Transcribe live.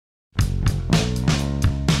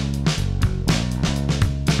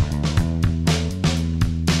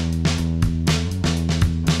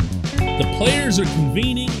Players are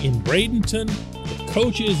convening in Bradenton. The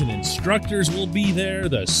coaches and instructors will be there.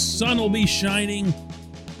 The sun will be shining.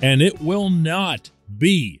 And it will not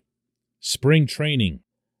be spring training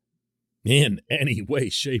in any way,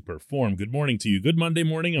 shape, or form. Good morning to you. Good Monday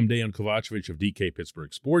morning. I'm Dejan Kovacevic of DK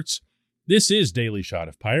Pittsburgh Sports. This is Daily Shot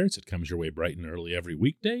of Pirates. It comes your way bright and early every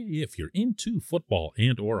weekday if you're into football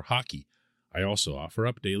and or hockey. I also offer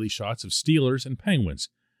up daily shots of Steelers and Penguins,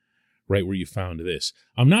 right where you found this.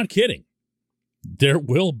 I'm not kidding. There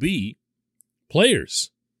will be players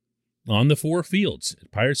on the four fields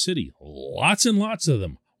at Pirate City. Lots and lots of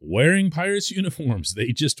them wearing Pirates uniforms. They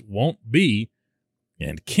just won't be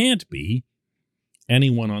and can't be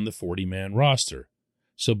anyone on the 40-man roster.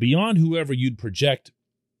 So beyond whoever you'd project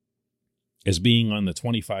as being on the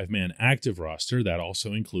 25-man active roster, that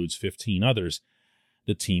also includes 15 others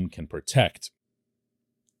the team can protect.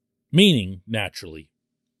 Meaning, naturally,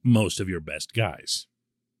 most of your best guys.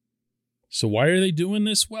 So why are they doing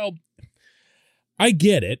this? Well, I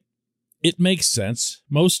get it. It makes sense.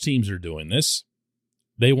 Most teams are doing this.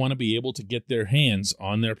 They want to be able to get their hands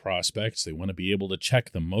on their prospects. They want to be able to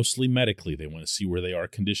check them, mostly medically. They want to see where they are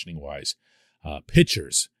conditioning-wise.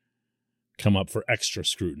 Pitchers come up for extra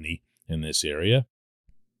scrutiny in this area.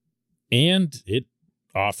 And it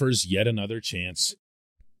offers yet another chance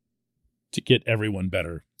to get everyone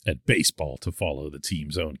better at baseball, to follow the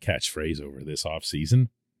team's own catchphrase over this offseason.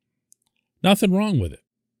 Nothing wrong with it.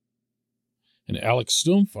 And Alex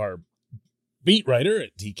Stumpf, our beat writer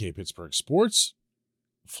at DK Pittsburgh Sports,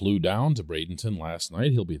 flew down to Bradenton last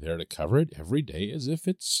night. He'll be there to cover it every day as if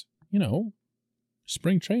it's,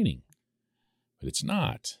 spring training. But it's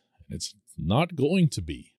not. And it's not going to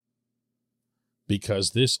be.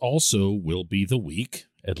 Because this also will be the week,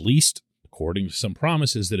 at least according to some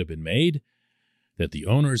promises that have been made, that the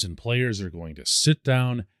owners and players are going to sit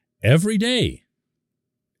down every day,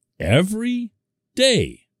 for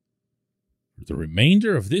the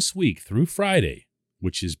remainder of this week through Friday,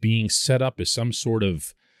 which is being set up as some sort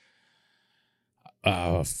of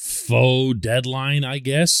faux deadline, I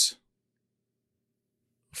guess,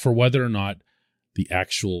 for whether or not the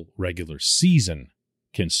actual regular season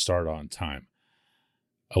can start on time.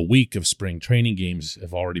 A week of spring training games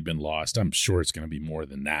have already been lost. I'm sure it's going to be more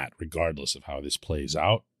than that, regardless of how this plays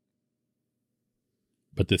out.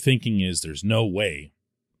 But the thinking is there's no way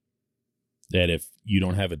that if you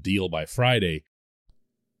don't have a deal by Friday,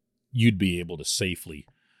 you'd be able to safely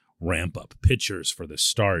ramp up pitchers for the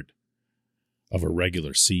start of a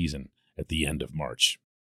regular season at the end of March.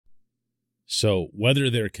 So whether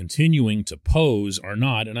they're continuing to pose or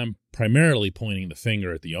not, and I'm primarily pointing the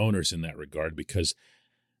finger at the owners in that regard because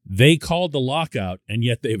they called the lockout, and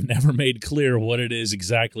yet they've never made clear what it is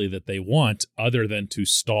exactly that they want other than to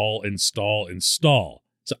stall.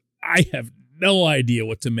 So I have no idea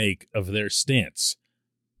what to make of their stance.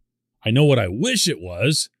 I know what I wish it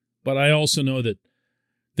was, but I also know that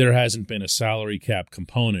there hasn't been a salary cap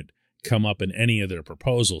component come up in any of their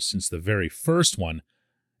proposals since the very first one,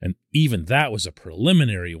 and even that was a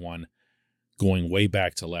preliminary one going way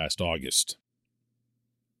back to last August.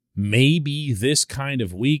 Maybe this kind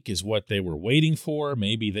of week is what they were waiting for.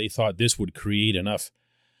 Maybe they thought this would create enough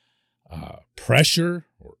pressure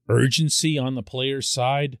or urgency on the players'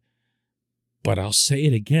 side. But I'll say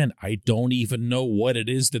it again, I don't even know what it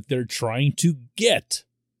is that they're trying to get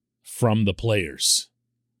from the players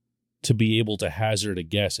to be able to hazard a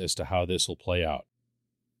guess as to how this will play out.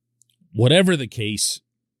 Whatever the case,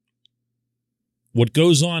 what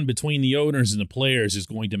goes on between the owners and the players is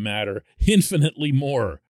going to matter infinitely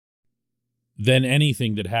more than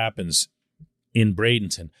anything that happens in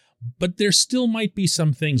Bradenton. But there still might be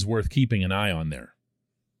some things worth keeping an eye on there.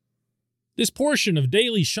 This portion of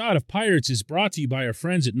Daily Shot of Pirates is brought to you by our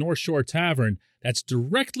friends at North Shore Tavern. That's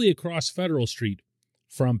directly across Federal Street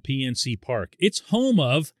from PNC Park. It's home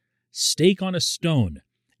of Steak on a Stone,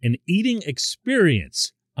 an eating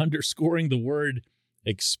experience, underscoring the word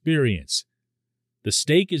experience. The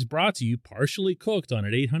steak is brought to you partially cooked on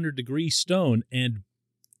an 800-degree stone, and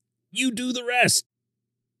you do the rest.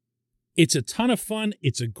 It's a ton of fun,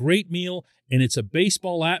 it's a great meal, and it's a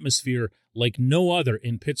baseball atmosphere like no other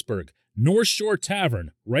in Pittsburgh. North Shore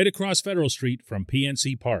Tavern, right across Federal Street from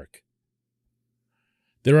PNC Park.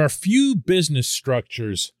 There are few business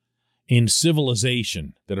structures in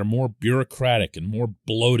civilization that are more bureaucratic and more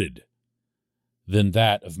bloated than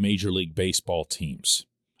that of Major League Baseball teams.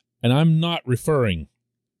 And I'm not referring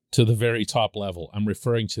to the very top level. I'm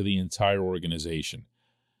referring to the entire organization.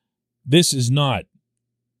 This is not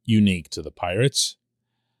unique to the Pirates.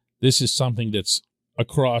 This is something that's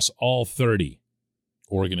across all 30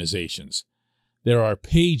 organizations. There are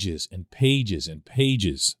pages and pages and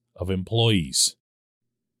pages of employees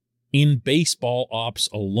in baseball ops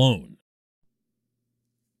alone.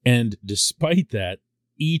 And despite that,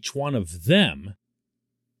 each one of them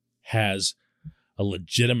has a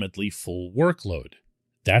legitimately full workload.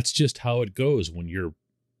 That's just how it goes when you're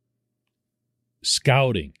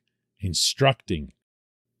scouting, instructing,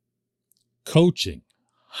 coaching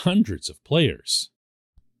hundreds of players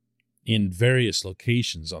in various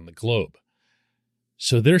locations on the globe.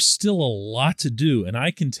 So there's still a lot to do. And I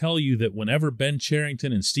can tell you that whenever Ben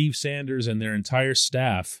Cherington and Steve Sanders and their entire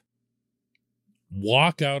staff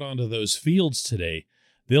walk out onto those fields today,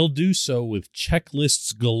 they'll do so with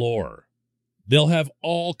checklists galore. They'll have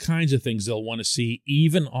all kinds of things they'll want to see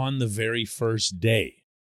even on the very first day.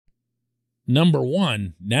 Number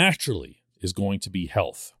one, naturally, is going to be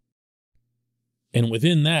health. And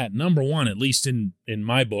within that, number one, at least in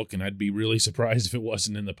my book, and I'd be really surprised if it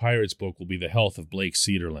wasn't in the Pirates book, will be the health of Blake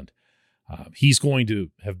Cederland. He's going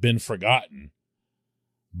to have been forgotten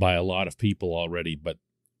by a lot of people already, but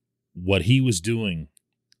what he was doing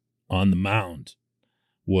on the mound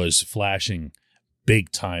was flashing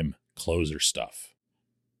big-time closer stuff.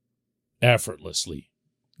 Effortlessly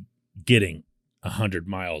getting 100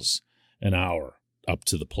 miles an hour up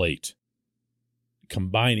to the plate.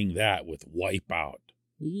 Combining that with wipe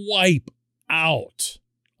out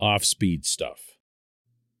off-speed stuff.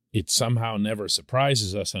 It somehow never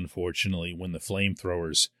surprises us, unfortunately, when the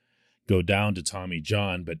flamethrowers go down to Tommy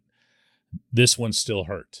John, but this one still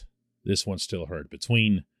hurt.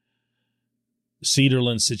 Between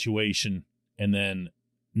Cederland's situation and then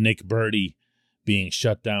Nick Birdie being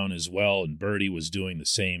shut down as well, and Birdie was doing the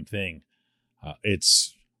same thing.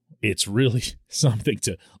 It's really something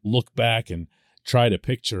to look back and try to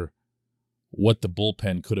picture what the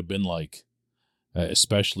bullpen could have been like,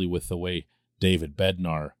 especially with the way David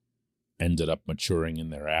Bednar ended up maturing in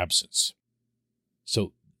their absence.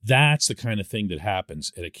 So that's the kind of thing that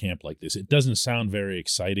happens at a camp like this. It doesn't sound very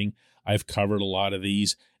exciting. I've covered a lot of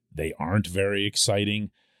these. They aren't very exciting.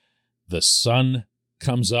 The sun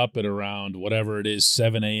comes up at around whatever it is,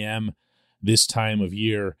 7 a.m. this time of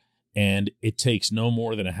year, and it takes no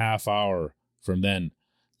more than a half hour from then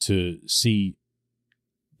to see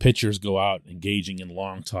pitchers go out engaging in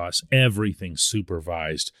long toss, everything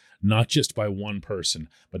supervised, not just by one person,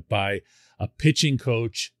 but by a pitching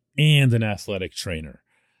coach and an athletic trainer.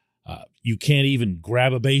 You can't even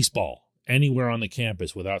grab a baseball anywhere on the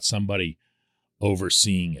campus without somebody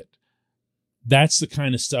overseeing it. That's the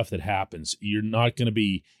kind of stuff that happens. You're not going to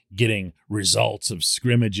be getting results of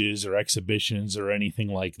scrimmages or exhibitions or anything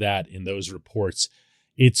like that in those reports.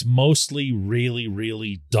 It's mostly really,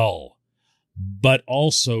 really dull, but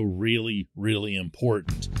also really, really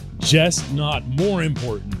important. Just not more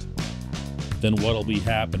important than what'll be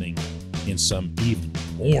happening in some even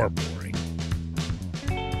more boring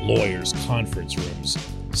lawyers' conference rooms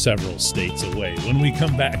several states away. When we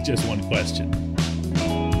come back, just one question.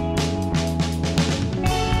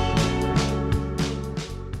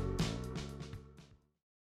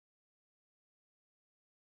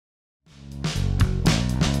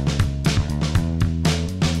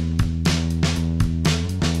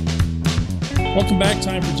 Welcome back.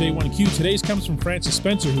 Time for J1Q. Today's comes from Francis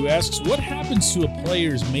Spencer, who asks, what happens to a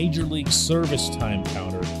player's Major League service time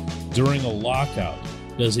counter during a lockout?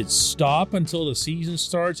 Does it stop until the season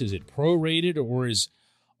starts? Is it prorated, or is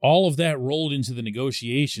all of that rolled into the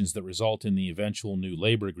negotiations that result in the eventual new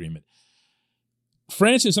labor agreement?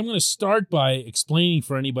 Francis, I'm going to start by explaining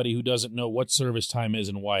for anybody who doesn't know what service time is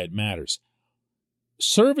and why it matters.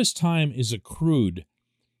 Service time is accrued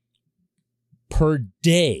per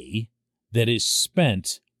day that is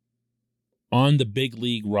spent on the big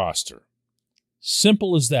league roster.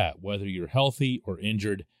 Simple as that, whether you're healthy or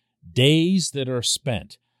injured. Days that are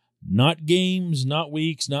spent, not games, not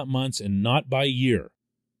weeks, not months, and not by year.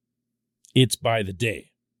 It's by the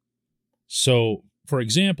day. So, for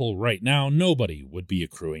example, right now, nobody would be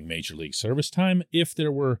accruing Major League service time if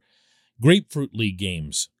there were Grapefruit League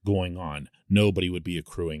games going on. Nobody would be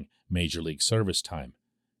accruing Major League service time.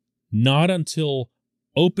 Not until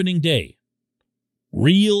opening day.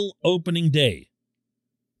 Real opening day.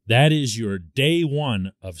 That is your day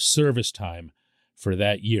one of service time for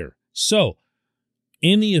that year. So,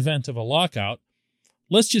 in the event of a lockout,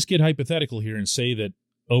 let's just get hypothetical here and say that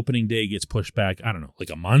opening day gets pushed back, I don't know,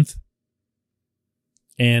 like a month.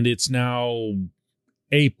 And it's now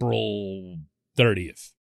April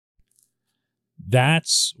 30th.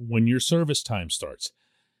 That's when your service time starts,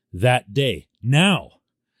 that day. Now,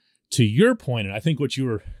 to your point, and I think what you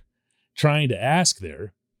were trying to ask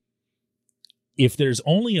there, if there's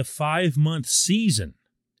only a 5-month season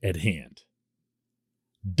at hand,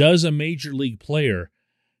 does a major league player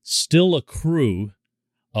still accrue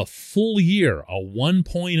a full year, a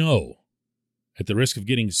 1.0, at the risk of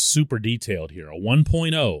getting super detailed here, a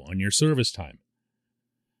 1.0 on your service time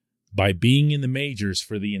by being in the majors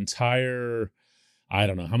for the entire, I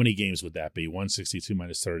don't know, how many games would that be? 162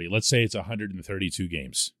 minus 30. Let's say it's 132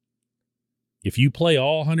 games. If you play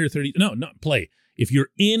all 130, no, not play. If you're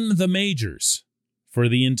in the majors for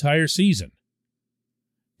the entire season,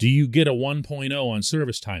 do you get a 1.0 on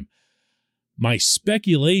service time? My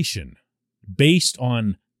speculation, based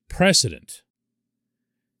on precedent,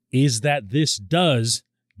 is that this does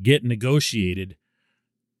get negotiated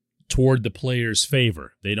toward the player's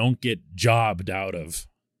favor. They don't get jobbed out of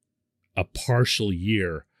a partial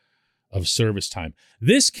year of service time.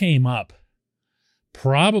 This came up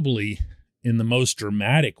probably in the most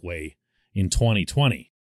dramatic way in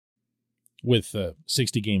 2020 with the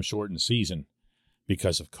 60-game shortened season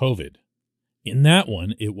because of COVID. In that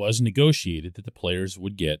one, it was negotiated that the players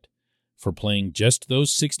would get, for playing just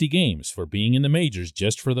those 60 games, for being in the majors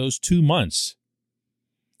just for those 2 months,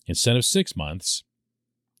 instead of 6 months,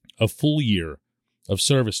 a full year of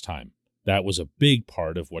service time. That was a big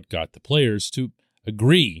part of what got the players to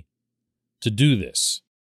agree to do this.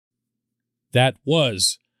 That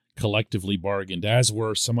was collectively bargained, as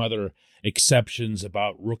were some other exceptions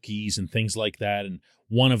about rookies and things like that, and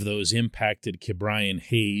one of those impacted Ke'Bryan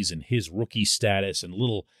Hayes and his rookie status and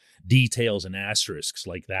little details and asterisks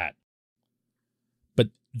like that. But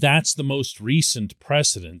that's the most recent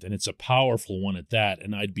precedent, and it's a powerful one at that,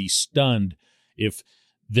 and I'd be stunned if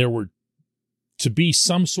there were to be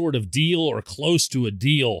some sort of deal or close to a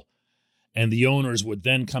deal, and the owners would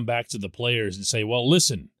then come back to the players and say, well,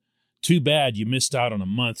 listen, too bad you missed out on a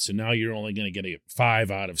month, so now you're only going to get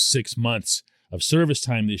 5 out of 6 months of service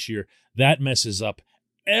time this year. That messes up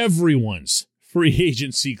everyone's free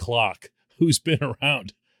agency clock who's been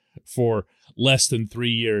around for less than 3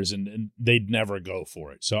 years, and they'd never go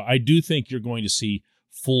for it. So I do think you're going to see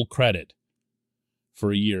full credit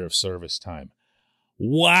for a year of service time.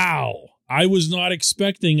 Wow. I was not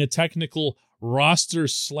expecting a technical roster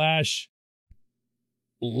 /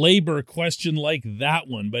 labor question like that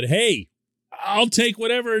one, but hey, I'll take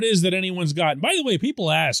whatever it is that anyone's got. And by the way,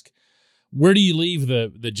 people ask, where do you leave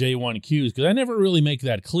the J1Qs? Because I never really make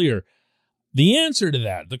that clear. The answer to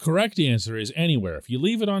that, the correct answer, is anywhere. If you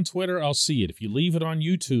leave it on Twitter, I'll see it. If you leave it on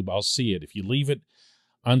YouTube, I'll see it. If you leave it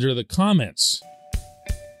under the comments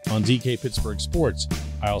on DK Pittsburgh Sports,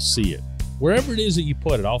 I'll see it. Wherever it is that you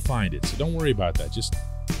put it, I'll find it. So don't worry about that. Just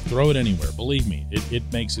throw it anywhere. Believe me, it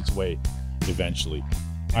makes its way eventually.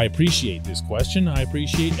 I appreciate this question. I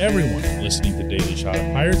appreciate everyone listening to Daily Shot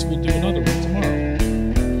of Pirates. We'll do another one tomorrow.